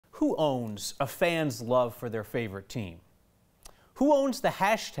Who owns a fan's love for their favorite team? Who owns the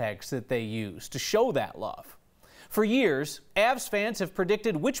hashtags that they use to show that love? For years, Avs fans have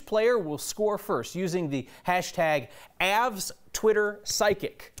predicted which player will score first using the hashtag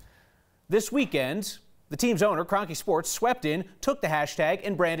 #AvsTwitterPsychic. This weekend, the team's owner, Kroenke Sports, swept in, took the hashtag,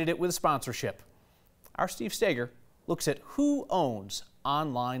 and branded it with a sponsorship. Our Steve Steger looks at who owns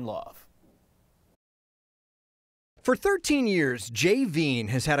online love. For 13 years, Jay Veen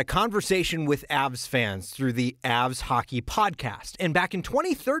has had a conversation with Avs fans through the Avs Hockey Podcast. And back in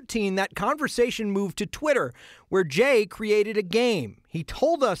 2013, that conversation moved to Twitter, where Jay created a game. He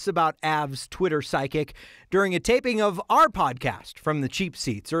told us about Avs Twitter Psychic during a taping of our podcast from the cheap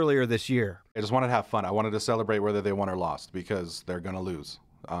seats earlier this year. I just wanted to have fun. I wanted to celebrate whether they won or lost because they're going to lose.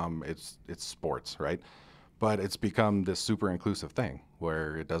 It's sports, right? But it's become this super inclusive thing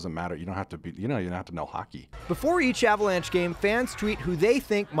where it doesn't matter. You don't have to be, you don't have to know hockey. Before each Avalanche game, fans tweet who they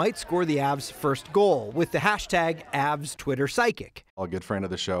think might score the Avs' first goal with the hashtag #AvsTwitterPsychic. A good friend of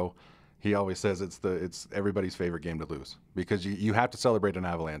the show, he always says it's everybody's favorite game to lose because you have to celebrate an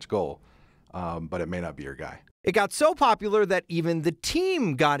Avalanche goal, but it may not be your guy. It got so popular that even the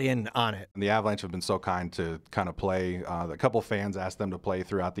team got in on it. And the Avalanche have been so kind to kind of play. A couple fans asked them to play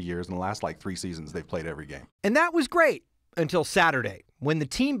throughout the years. In the last 3 seasons, they've played every game. And that was great until Saturday, when the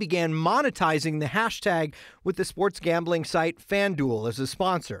team began monetizing the hashtag with the sports gambling site FanDuel as a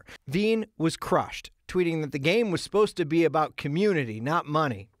sponsor. Veen was crushed, tweeting that the game was supposed to be about community, not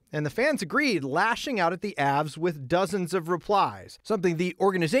money. And the fans agreed, lashing out at the Avs with dozens of replies, something the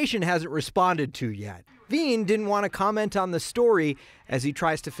organization hasn't responded to yet. Veen didn't want to comment on the story as he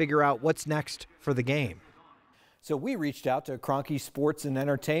tries to figure out what's next for the game. So we reached out to Kroenke Sports and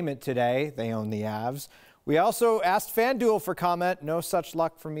Entertainment today. They own the Avs. We also asked FanDuel for comment. No such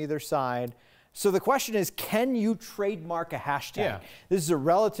luck from either side. So the question is, can you trademark a hashtag? Yeah. This is a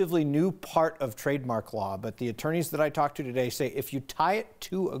relatively new part of trademark law, but the attorneys that I talked to today say if you tie it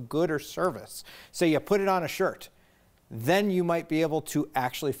to a good or service, say you put it on a shirt, then you might be able to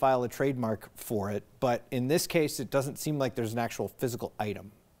actually file a trademark for it. But in this case, it doesn't seem like there's an actual physical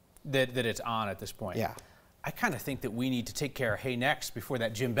item That it's on at this point. Yeah. I kind of think that we need to take care of Hey Next before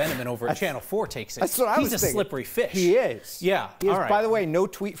that Jim Beneman over at Channel 4 takes it. That's what I was thinking. He's a slippery fish. He is. Yeah. He is. All right. By the way, no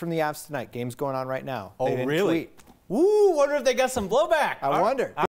tweet from the Avs tonight. Game's going on right now. Oh, They didn't really? tweet. Ooh, wonder if they got some blowback. I wonder.